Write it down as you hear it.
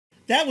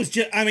That was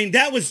just, I mean,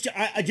 that was,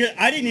 I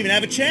didn't even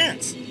have a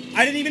chance.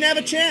 I didn't even have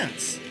a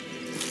chance.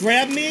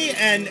 Grab me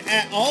and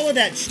all of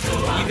that shit.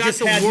 You got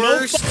the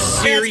worst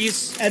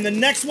series. And the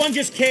next one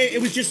just came,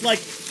 it was like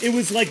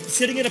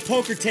sitting at a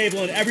poker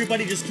table and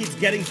everybody just keeps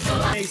getting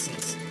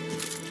aces.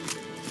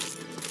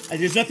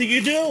 There's nothing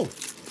you do.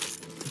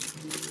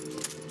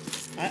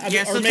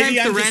 Yeah,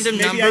 sometimes the random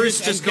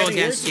numbers just go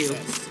against you.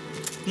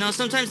 No,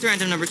 sometimes the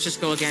random numbers just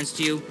go against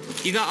you.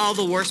 You got all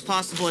the worst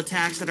possible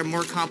attacks that are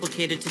more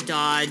complicated to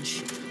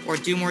dodge, or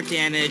do more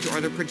damage, or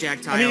they're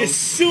projectiles. I mean, as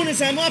soon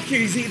as I'm up here,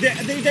 you see,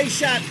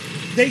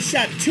 they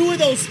shot two of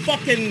those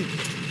fucking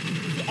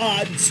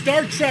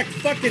Star Trek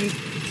fucking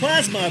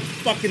plasma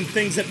fucking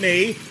things at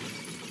me.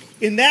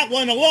 In that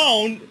one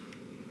alone,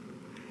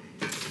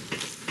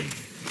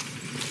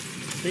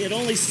 they had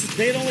only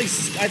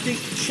I think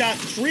shot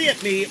 3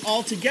 at me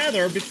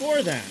altogether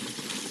before then.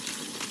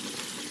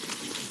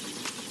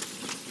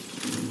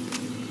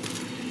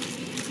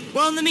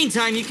 Well, in the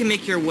meantime, you can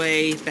make your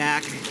way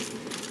back.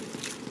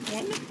 Oh,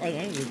 I'm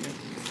not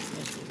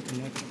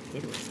going to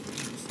quit it.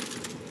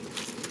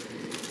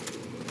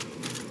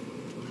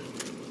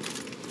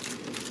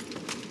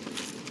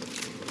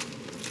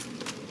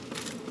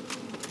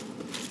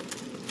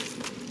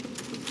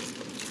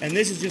 And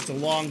this is just a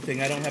long thing.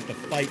 I don't have to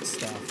fight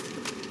stuff.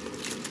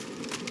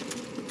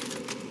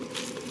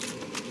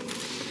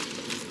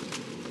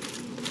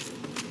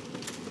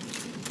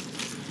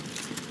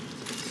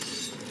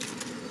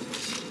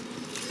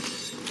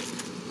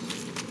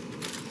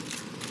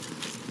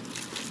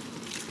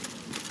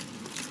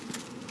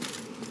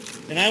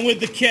 And I'm with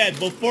the kid.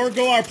 We'll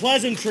forego our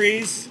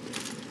pleasantries.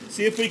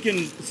 See if we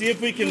can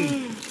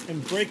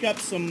and break up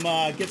some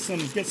get some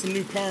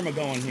new karma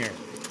going here.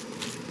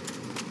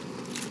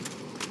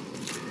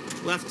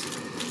 Left.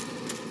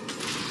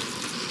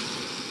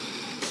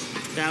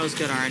 That was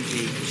good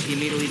RNG. She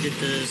immediately did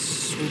the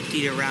swoop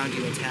beat around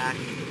you attack,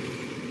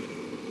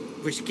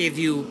 which gave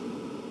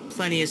you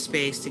plenty of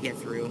space to get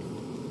through.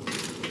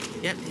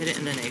 Yep, hit it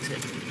and then exit.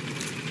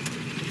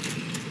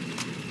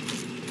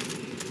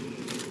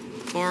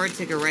 Forward,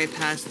 take a right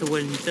past the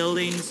wooden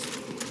buildings.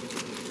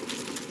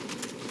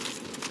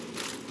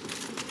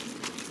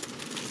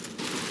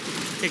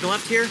 Take a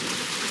left here.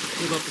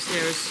 We'll go up the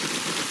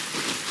stairs.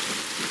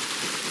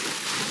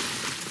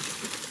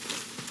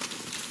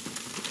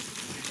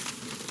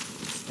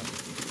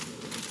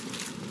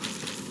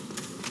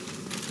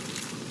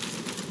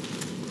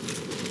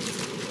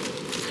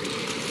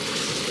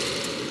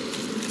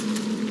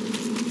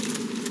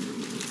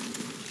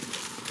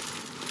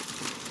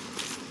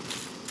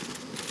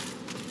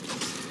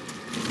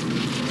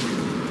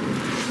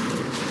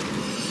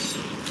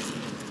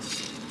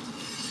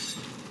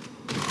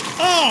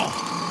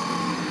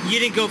 You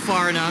didn't go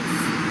far enough.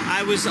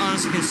 I was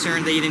honestly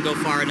concerned that you didn't go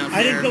far enough.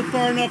 I didn't go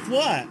far enough.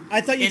 What?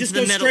 I thought you just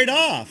go straight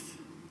off.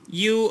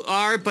 You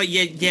are, but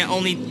you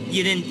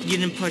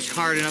didn't push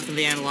hard enough on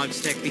the analog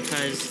stick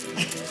because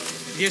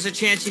there's a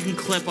chance you can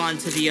clip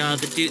onto the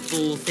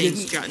little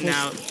things jutting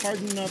out. Hard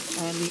enough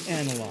on the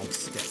analog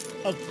stick.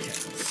 Okay,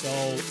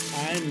 so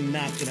I'm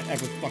not gonna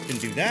ever fucking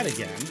do that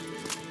again.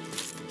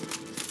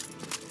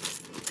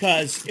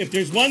 Because if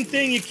there's one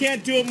thing you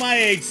can't do at my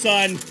age,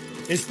 son,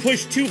 is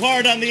push too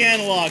hard on the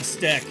analog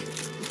stick.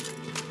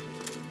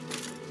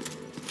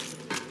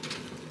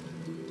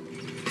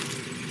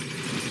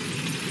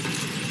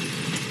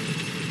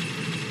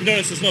 You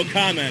notice there's no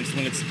comments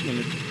when it.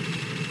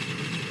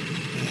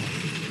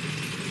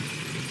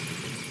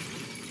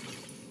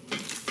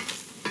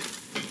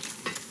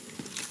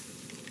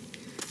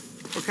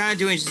 We're kind of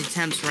doing just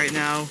attempts right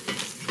now.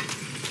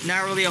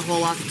 Not really a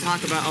whole lot to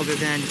talk about other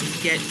than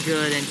get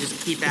good and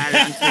just keep at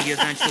it until you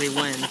eventually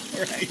win.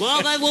 Right.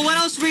 Well, what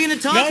else are we going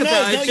to talk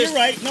about? No, you're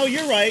right. No,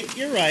 you're right.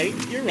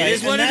 It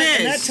is what it is.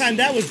 And that time,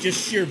 that was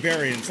just sheer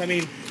variance. I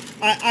mean,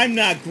 I'm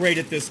not great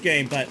at this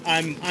game, but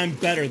I'm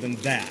better than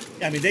that.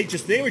 I mean,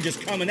 they were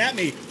just coming at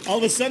me. All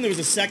of a sudden, there was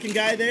a second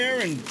guy there,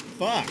 and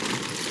fuck.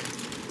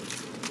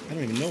 I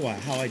don't even know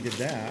how I did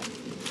that.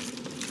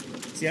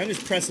 See, I'm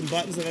just pressing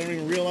buttons that I don't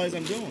even realize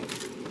I'm doing.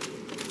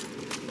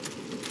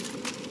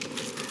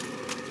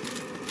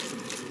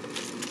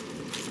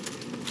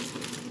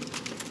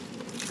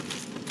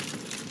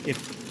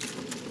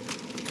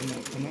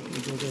 I'm not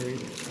going to go there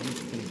either. I'm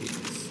just going to beat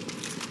this.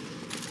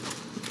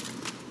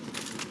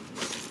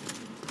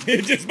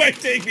 It just might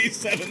take me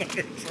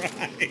 700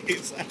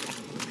 tries.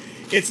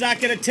 It's not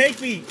going to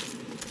take me.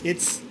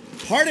 It's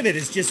part of it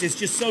is just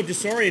so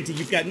disorienting.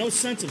 You've got no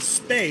sense of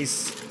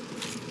space.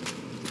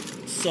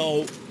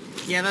 So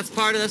yeah, that's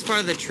part of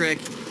the trick.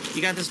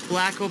 You got this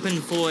black open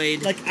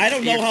void. Like I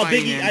don't know how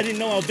big I didn't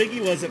know how big he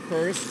was at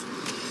first.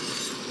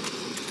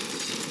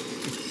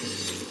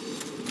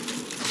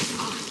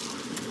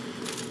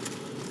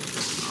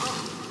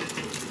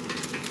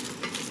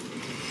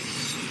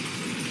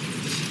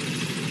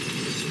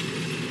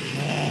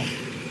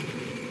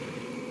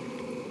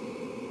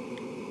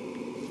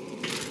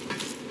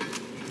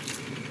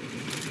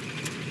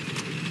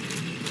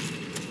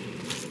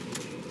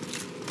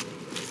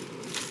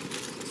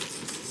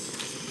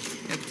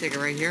 Take take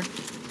it right here.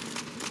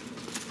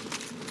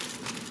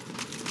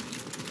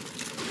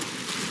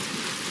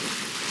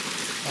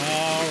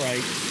 All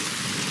right.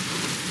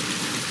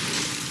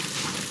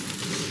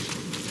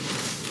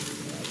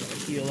 I gotta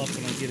heal up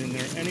when I get in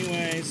there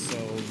anyway, so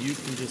you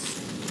can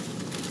just...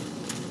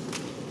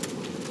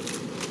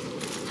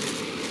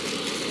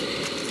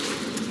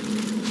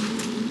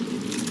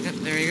 Yep,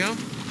 there you go.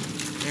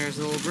 There's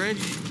the little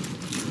bridge.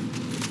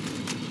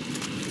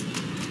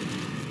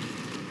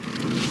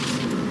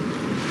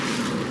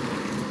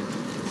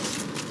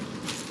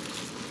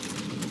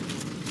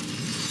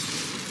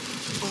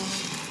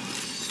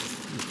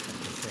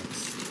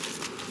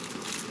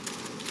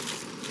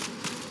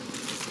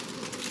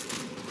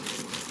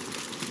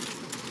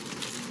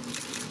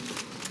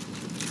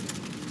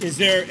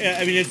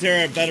 Is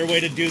there a better way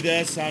to do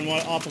this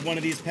off of one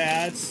of these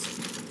pads?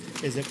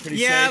 Is it pretty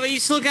safe? Yeah, but you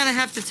still gotta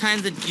have to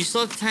time the,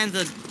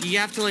 you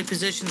have to like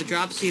position the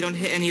drop so you don't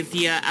hit any of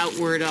the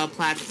outward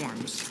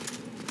platforms.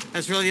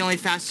 That's really the only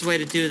fastest way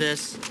to do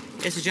this,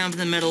 is to jump in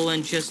the middle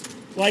and just...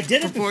 Well, I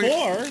did it before.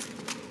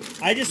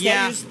 I just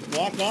thought you just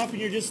walk off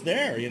and you're just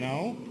there, you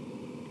know?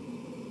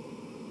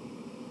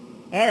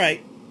 All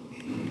right.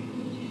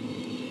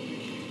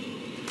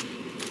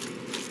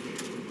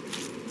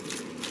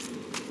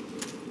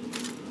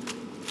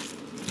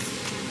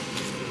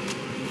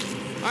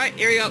 Alright,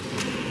 here we go.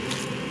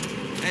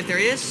 Right, there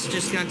he is.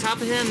 Just get on top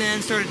of him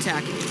and start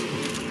attacking.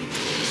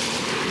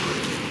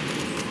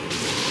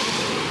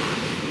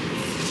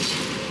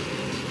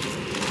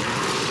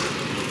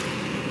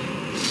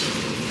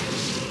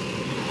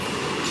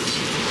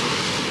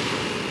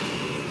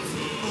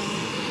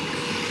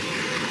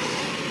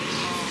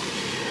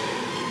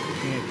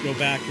 I'm gonna go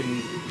back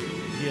and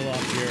heal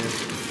up here.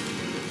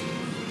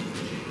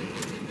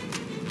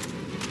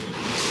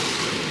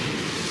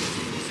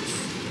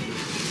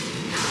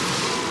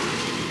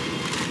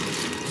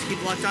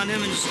 Keep locked on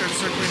him and just start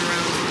circling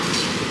around.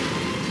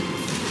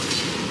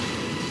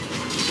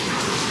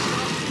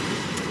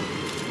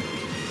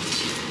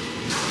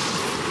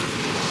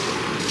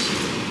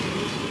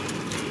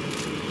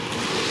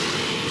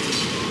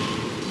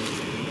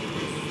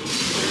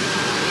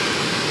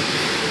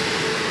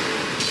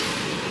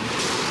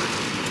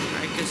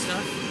 Alright, good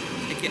stuff.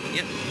 Yep.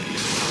 Yeah,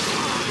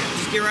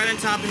 just get right on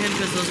top of him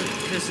because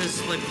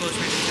his like close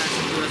range attacks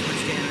don't do as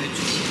much damage.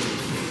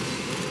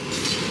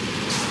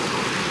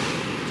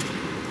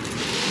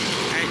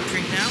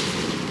 Drink now.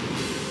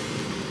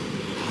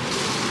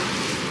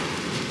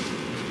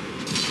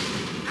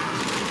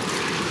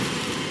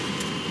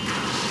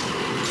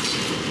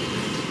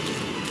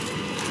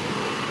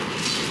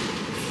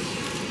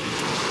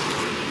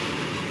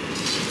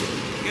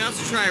 You can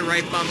also try a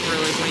right bumper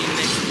like when he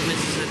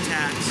misses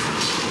attacks.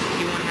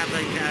 You won't have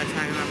like that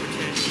attacking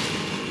opportunity.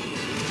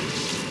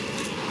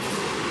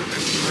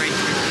 Right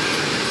here.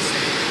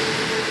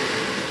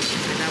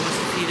 And that one's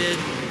defeated.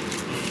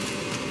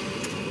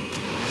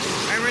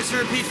 Alright, rinse and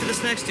repeat for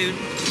this next dude.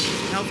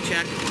 Health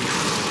check.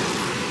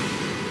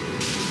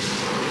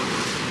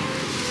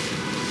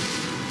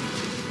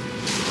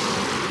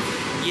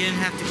 You didn't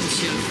have to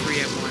consume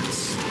 3 at once.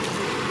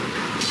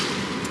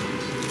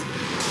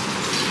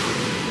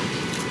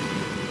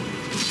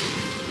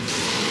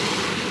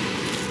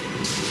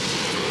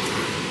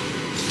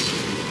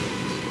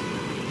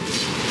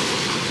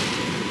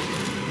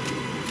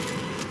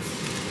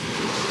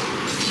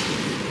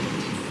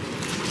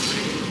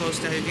 Close,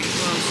 Daddy, get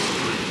close.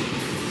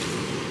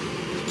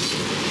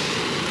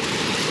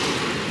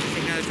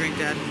 Take another drink,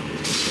 Dad. Take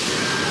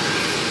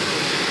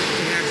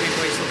another drink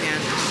while you still can.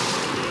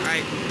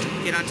 Alright,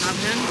 get on top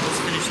of him. Let's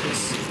finish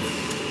this.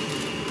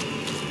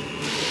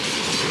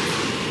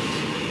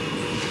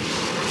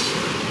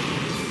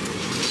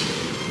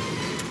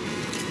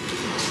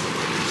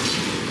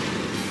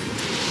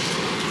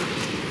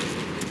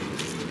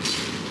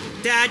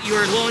 Dad, you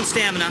are low in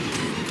stamina.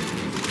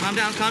 Calm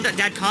down, calm down.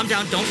 Dad, calm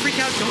down. Don't freak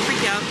out, don't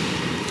freak out.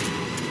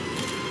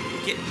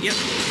 Yep.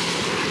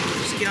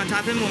 Just get on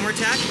top of him. One more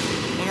attack.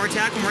 One more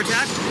attack, one more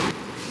attack.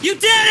 You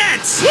did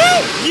it!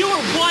 Woo! You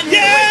were one hit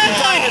away from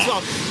dying as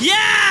well.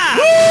 Yeah!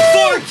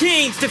 Woo! 4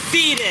 kings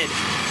defeated.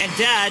 And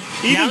Dad,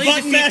 even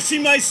button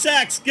mashing my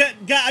sex.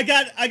 I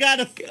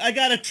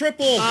got a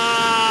triple.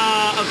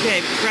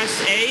 Okay.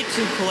 Press A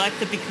to collect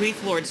the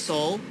bequeathed Lord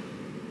soul.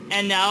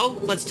 And now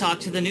let's talk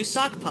to the new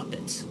sock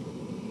puppet.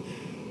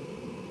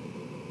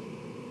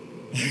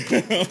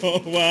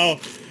 Wow.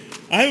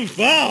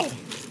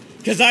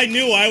 Because I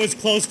knew I was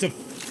close to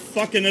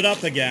fucking it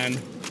up again.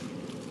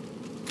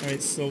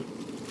 Alright, so...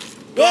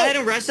 Go ahead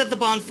and rest at the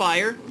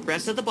bonfire.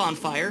 Rest at the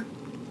bonfire.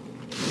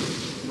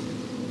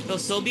 He'll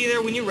still be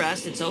there when you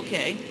rest. It's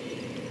okay.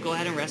 Go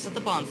ahead and rest at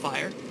the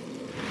bonfire.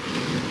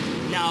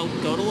 Now,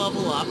 go to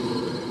level up.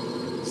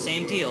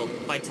 Same deal.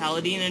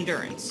 Vitality and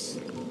endurance.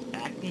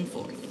 Back and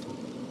forth.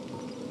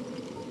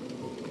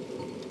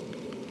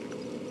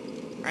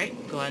 Right?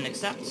 Go ahead and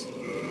accept.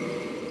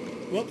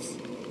 Whoops.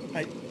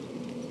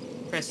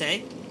 Press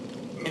A.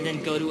 And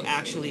then go to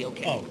actually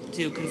okay. Oh.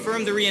 To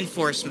confirm the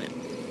reinforcement.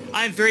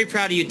 I'm very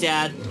proud of you,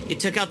 Dad. You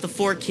took out the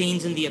 4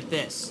 kings in the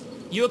abyss.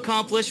 You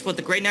accomplished what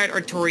the Great Knight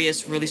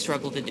Artorias really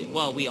struggled to do.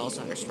 Well, we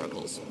also had our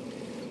struggles.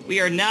 We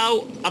are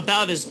now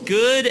about as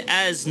good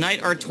as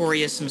Knight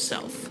Artorias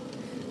himself.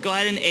 Go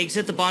ahead and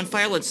exit the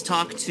bonfire. Let's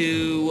talk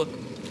to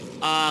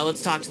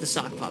the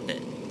sock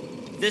puppet.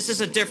 This is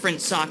a different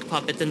sock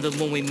puppet than the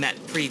one we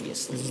met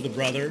previously. This is the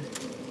brother?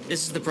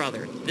 This is the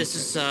brother. This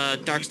is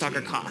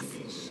Darkstalker Koth.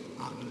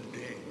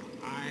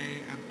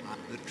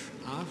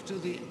 After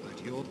the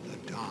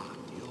dark,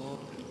 your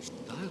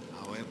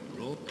however,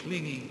 you're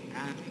clinging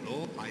and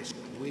your eyes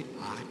with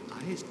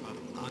eyes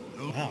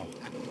of wow,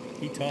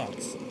 he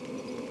talks.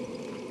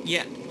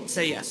 Yeah,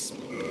 say yes.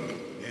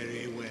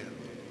 Very well.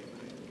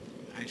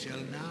 I shall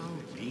now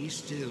be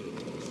still.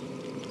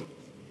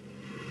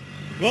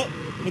 Well,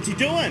 what's he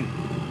doing?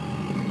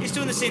 He's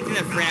doing the same thing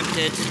that Framp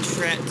did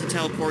to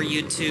teleport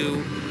you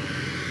to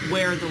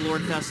where the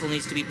Lord Vessel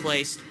needs to be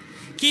placed.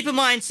 Keep in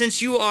mind,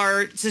 since you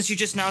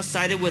just now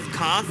sided with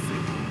Koth,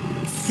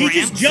 he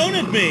just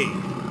Jona'd me.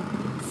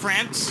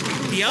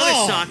 Frampt, the other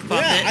sock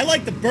puppet. Yeah, I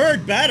like the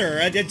bird better.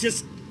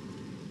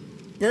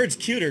 Bird's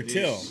cuter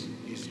too.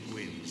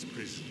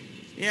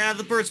 Yeah,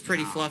 the bird's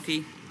pretty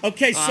fluffy.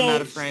 Okay, so I'm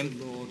out of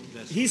frame.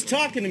 He's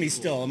talking to me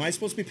still. Am I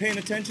supposed to be paying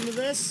attention to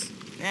this?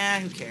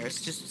 Who cares?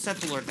 Just set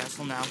the Lord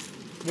Vessel now.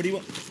 What do you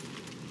want?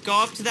 Go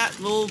up to that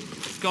little.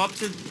 Go up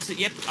to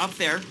yep, up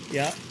there.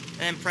 Yeah. And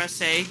then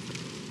press A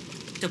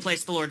to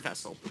place the Lord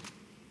Vessel.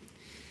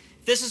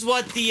 This is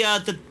what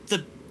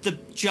the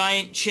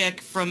giant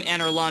chick from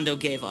Anor Londo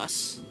gave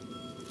us,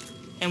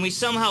 and we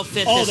somehow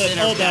fit this in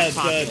our back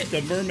pocket.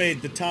 The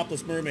mermaid, the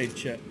topless mermaid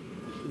chick.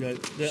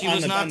 She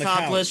was not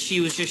topless. She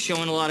was just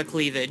showing a lot of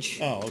cleavage.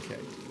 Oh, okay.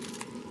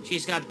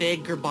 She's got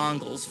big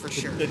gerbongles for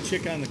sure. The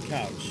chick on the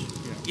couch.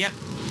 Yeah. Yep.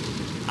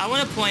 I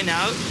want to point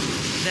out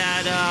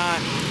that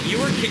you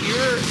were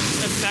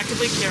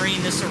effectively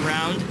carrying this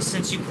around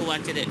since you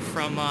collected it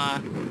from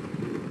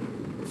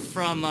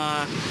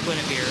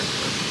Guinevere.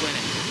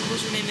 What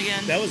was her name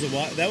again? That was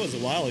a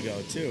while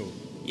ago too.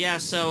 Yeah.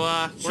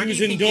 So she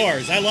was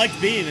indoors. I liked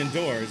being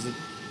indoors.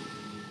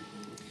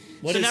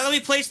 Now that we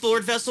placed the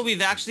Lord Vessel,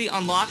 we've actually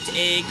unlocked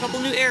a couple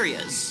new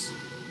areas.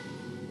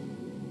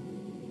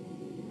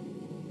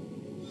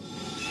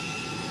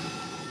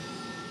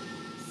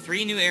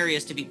 Three new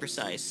areas to be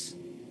precise.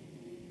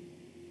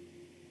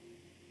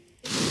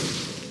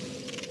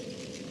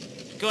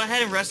 Go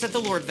ahead and rest at the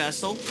Lord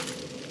Vessel.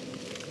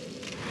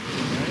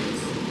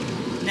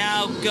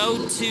 Now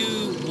go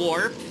to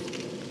Warp.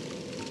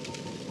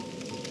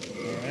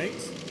 Alright.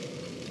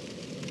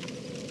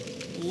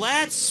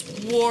 Let's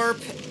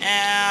warp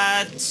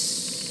at...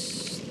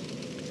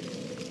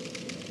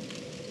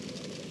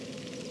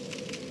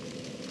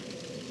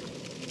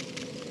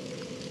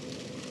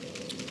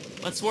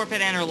 Let's warp at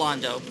Anor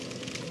Londo.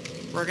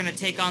 We're gonna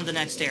take on the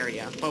next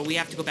area, but we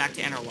have to go back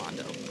to Anor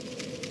Londo.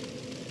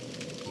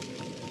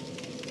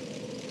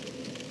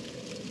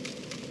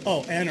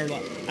 Oh, Anor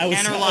Londo.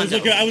 Anor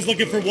Londo. I was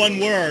looking for one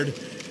word.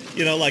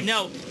 You know, like...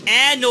 No,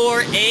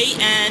 Anor,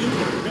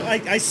 A-N...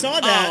 I saw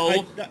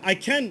that. I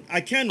can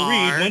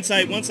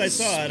read once I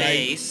saw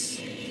space.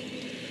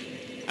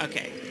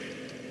 Okay.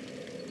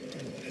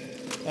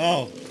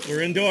 Oh,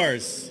 we're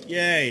indoors.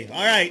 Yay.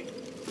 All right.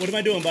 What am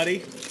I doing,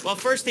 buddy? Well,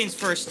 first things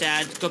first,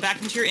 Dad. Go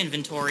back into your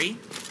inventory.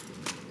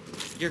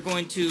 You're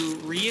going to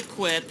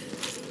re-equip...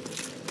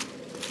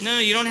 No,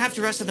 you don't have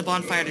to rest at the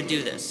bonfire to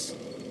do this.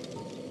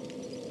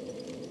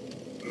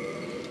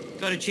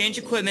 Go to change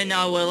equipment.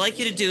 Now, what I'd like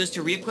you to do is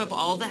to re-equip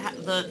all the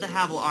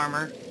Havel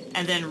armor,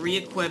 and then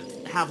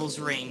re-equip Havel's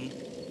ring.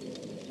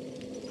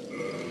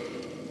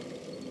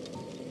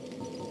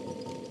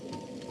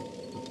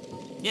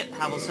 Yep,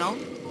 Havel's helm.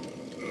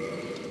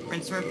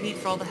 Rinse and repeat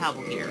for all the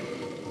Havel gear.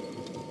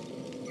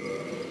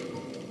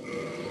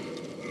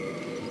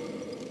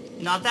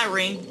 Not that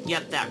ring.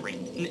 Yep, that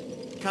ring.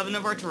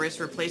 Covenant of Artorias,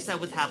 replace that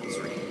with Havel's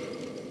ring.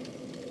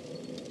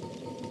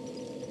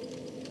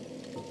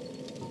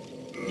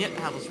 Yep,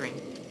 Havel's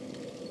ring.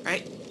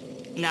 Right?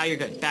 Now you're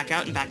good. Back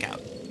out and back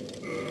out.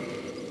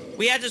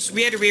 We had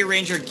to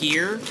rearrange our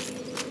gear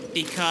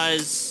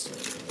because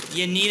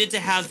you needed to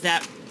have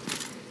that.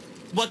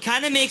 What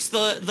kind of makes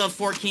the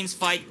Four Kings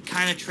fight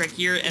kind of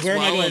trickier as well.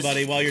 Where am I going,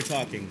 buddy? While you're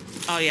talking.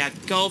 Oh yeah,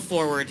 go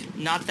forward.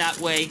 Not that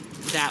way.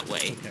 That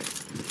way.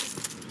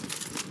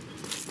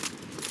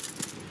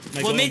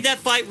 Okay. What made that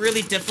fight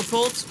really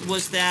difficult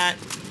was that,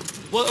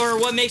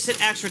 what makes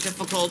it extra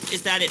difficult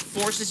is that it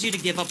forces you to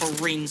give up a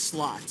ring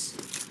slot.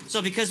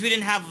 So because we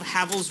didn't have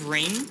Havel's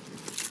ring,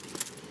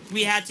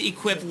 we had to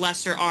equip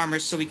lesser armor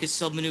so we could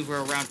still maneuver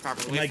around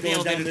properly. Wait for the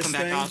elevator to come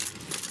back up.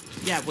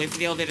 Yeah, wait for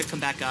the elevator to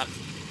come back up.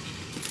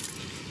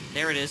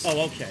 There it is.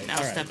 Oh, okay.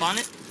 Now step on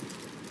it.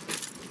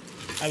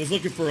 I was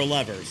looking for a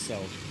lever,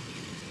 so...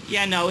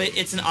 Yeah, no,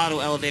 it's an auto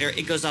elevator.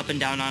 It goes up and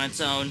down on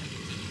its own.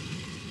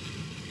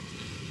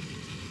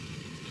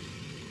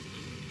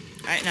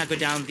 Alright, now go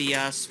down the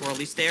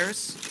swirly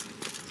stairs.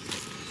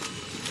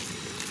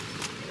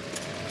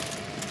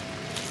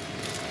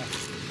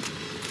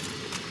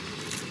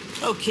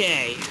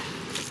 Okay.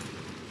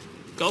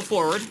 Go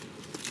forward.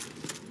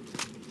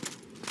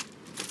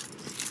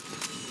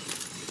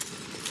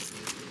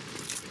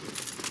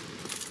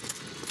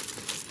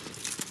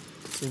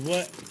 So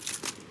what?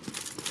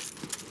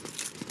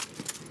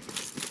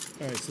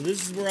 Alright, so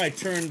this is where I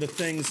turned the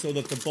thing so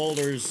that the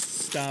boulders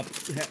stopped,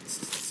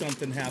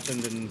 something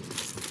happened and...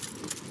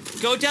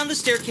 Go down the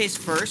staircase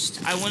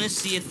first. I want to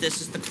see if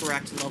this is the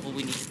correct level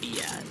we need to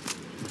be at.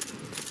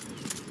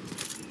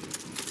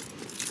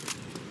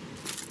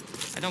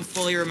 I don't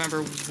fully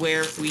remember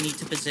where we need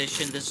to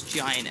position this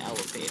giant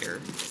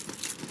elevator.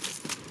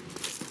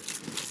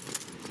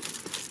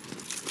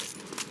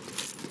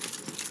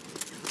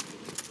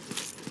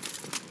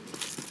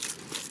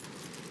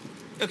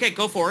 Okay,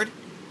 go forward.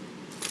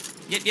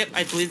 Yep,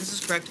 I believe this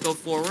is correct. Go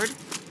forward.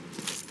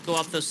 Go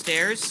up those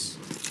stairs.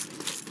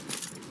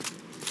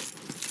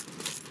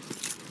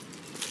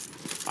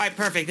 Alright,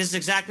 perfect. This is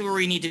exactly where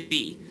we need to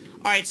be.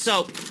 Alright,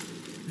 so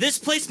this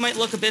place might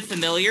look a bit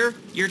familiar.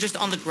 You're just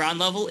on the ground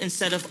level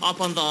instead of up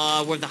on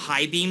the where the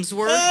high beams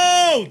were.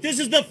 Oh! This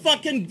is the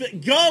fucking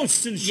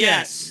ghosts and shit!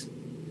 Yes.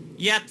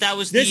 Yep, that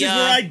was this is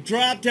where I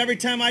dropped every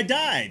time I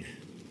died.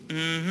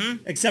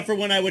 Mm-hmm. Except for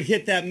when I would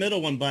hit that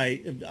middle one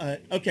by...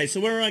 okay, so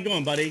where am I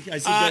going, buddy? I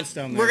see ghosts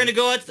down there. We're gonna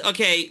go at...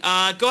 Okay,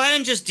 go ahead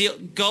and just deal...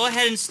 Go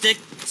ahead and stick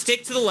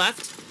to the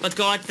left, but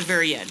go at the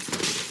very end.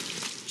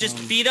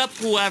 Just beat up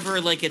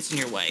whoever, like, gets in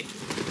your way.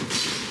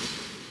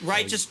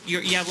 Right, just... You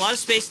have a lot of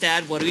space,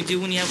 Dad. What do we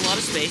do when you have a lot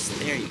of space?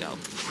 There you go.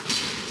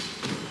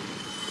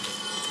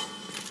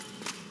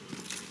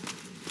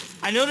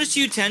 I notice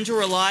you tend to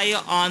rely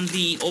on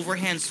the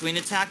overhand swing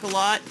attack a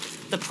lot.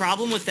 The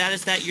problem with that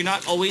is that you're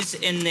not always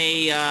in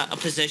a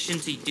position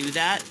to do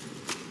that,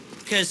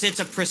 because it's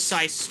a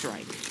precise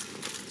strike.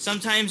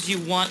 Sometimes you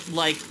want,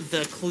 like,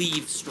 the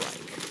cleave strike.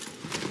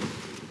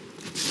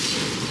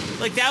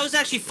 Like, that was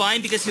actually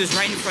fine because he was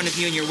right in front of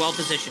you and you're well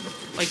positioned.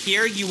 Like,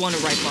 here, you want a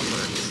right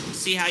bumper.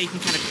 See how you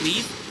can kind of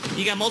cleave?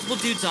 You got multiple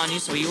dudes on you,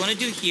 so what you want to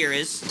do here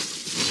is...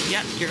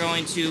 Yep, you're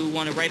going to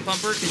want a right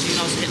bumper because you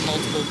can also hit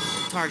multiple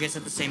targets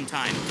at the same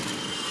time.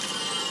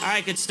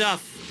 Alright, good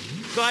stuff.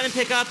 Go ahead and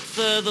pick up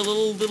the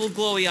little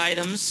glowy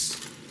items.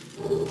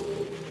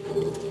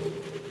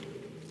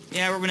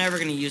 Yeah, we're never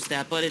gonna use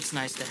that, but it's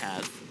nice to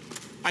have.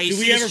 Right, do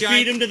we ever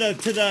feed him to the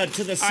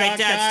sock guy? Alright,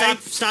 Dad,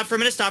 stop for a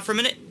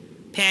minute.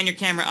 Pan your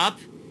camera up.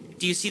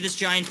 Do you see this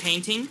giant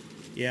painting?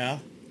 Yeah.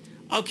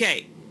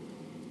 Okay.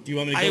 Do you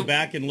want me to go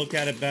back and look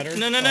at it better?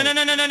 No.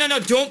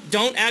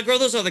 Don't aggro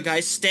those other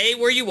guys. Stay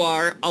where you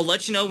are. I'll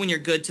let you know when you're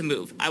good to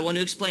move. I want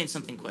to explain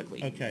something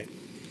quickly. Okay.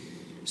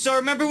 So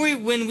remember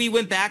when we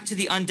went back to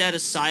the Undead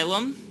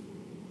Asylum?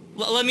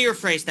 Let me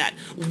rephrase that.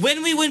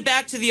 When we went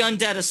back to the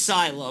Undead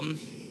Asylum,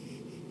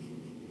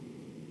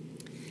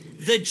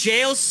 the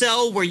jail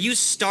cell where you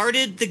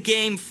started the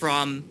game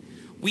from,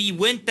 we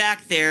went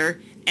back there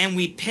and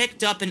we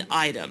picked up an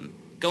item.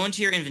 Go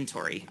into your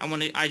inventory.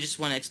 I just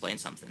want to explain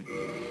something.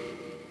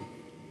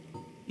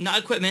 Not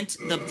equipment,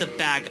 the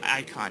bag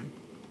icon.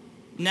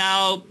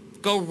 Now,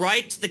 go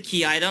right to the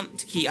key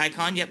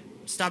icon. Yep,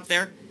 stop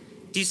there.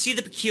 Do you see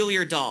the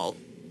peculiar doll?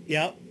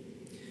 Yep.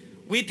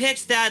 We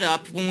picked that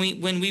up when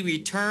we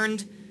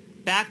returned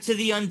back to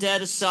the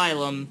Undead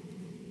Asylum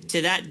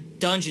to that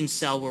dungeon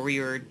cell where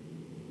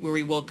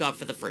we woke up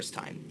for the first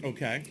time.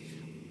 Okay.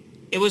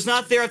 It was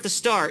not there at the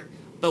start,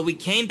 but we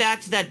came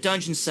back to that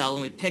dungeon cell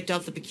and we picked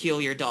up the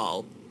peculiar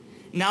doll.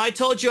 Now I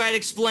told you I'd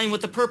explain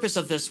what the purpose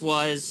of this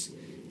was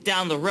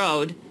down the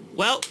road.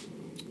 Well,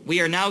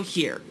 we are now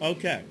here.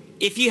 Okay.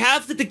 If you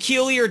have the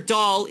peculiar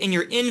doll in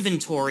your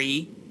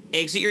inventory,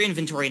 exit your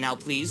inventory now,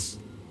 please.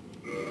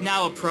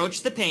 Now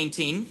approach the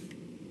painting.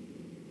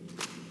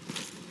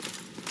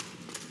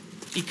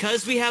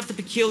 Because we have the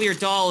peculiar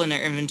doll in our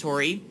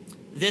inventory,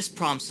 this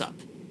prompts up.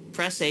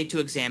 Press A to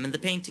examine the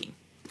painting.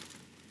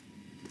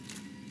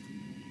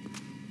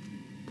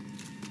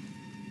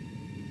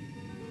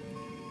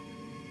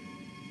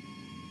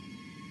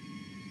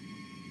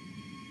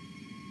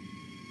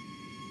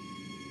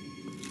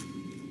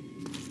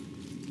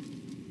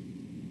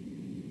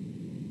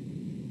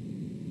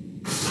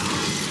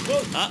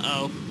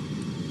 Uh-oh.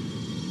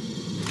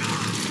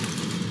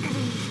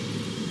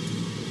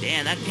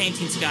 Damn, that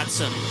painting's got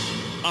some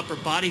upper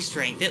body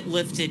strength. It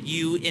lifted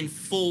you in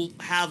full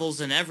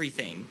havels and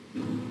everything.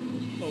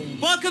 Oh.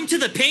 Welcome to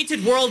the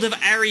painted world of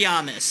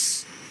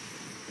Ariamis.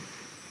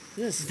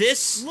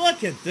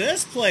 Look at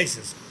this place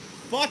is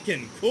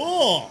fucking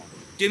cool.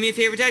 Do me a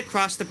favor, Dad.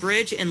 Cross the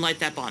bridge and light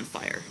that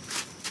bonfire.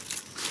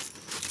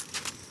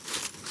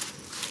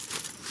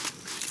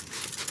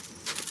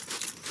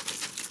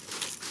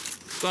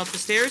 Go up the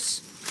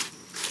stairs.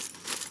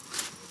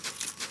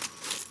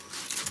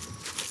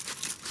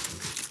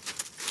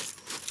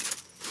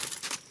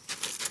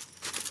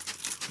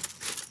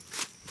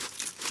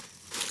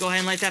 Go ahead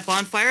and light that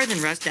bonfire,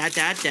 then rest. Dad,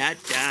 back.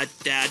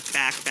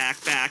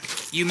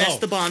 You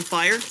missed the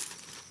bonfire.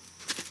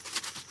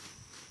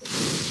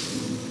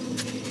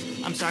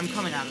 I'm sorry, I'm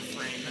coming out of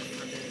frame.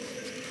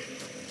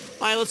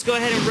 Alright, let's go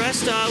ahead and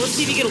rest. Let's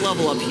see if you get a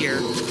level up here.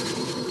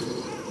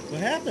 What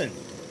happened?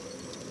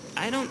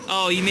 I don't...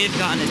 Oh, you may have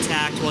gotten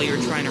attacked while you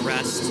were trying to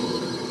rest.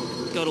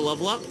 Go to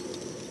level up.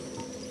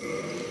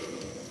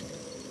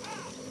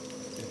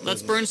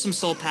 Let's burn some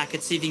soul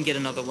packets, see if you can get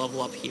another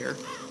level up here.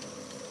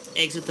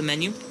 Exit the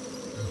menu.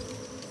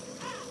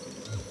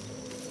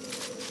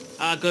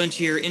 Go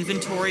into your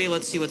inventory.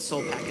 Let's see what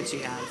soul packets you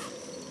have.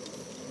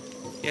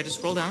 Yeah, just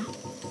scroll down.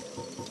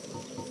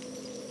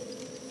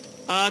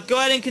 Go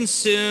ahead and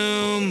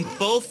consume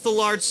both the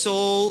large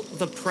soul,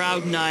 the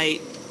proud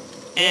knight,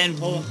 and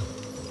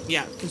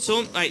yeah,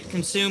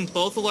 consume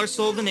both the large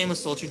soul, the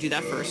nameless soldier. Do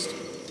that first.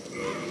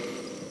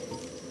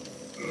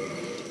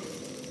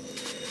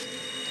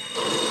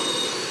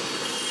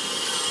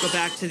 Go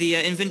back to the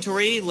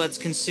inventory. Let's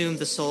consume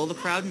the soul of the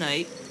proud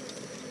knight.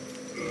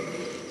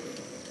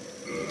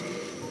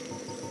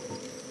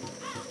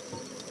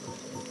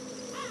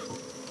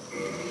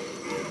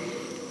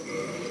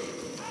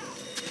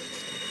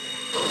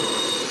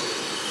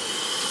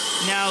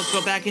 Now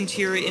go back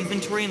into your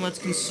inventory and let's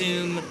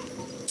consume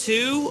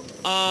two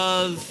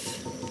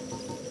of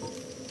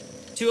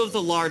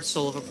the large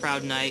soul of a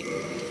proud knight.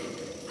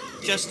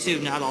 Just two,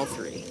 not all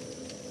three.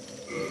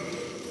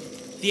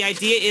 The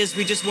idea is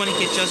we just want to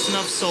get just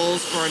enough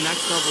souls for our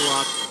next level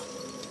up,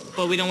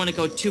 but we don't want to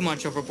go too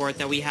much overboard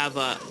that we have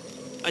a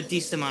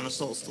decent amount of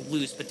souls to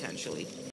lose potentially.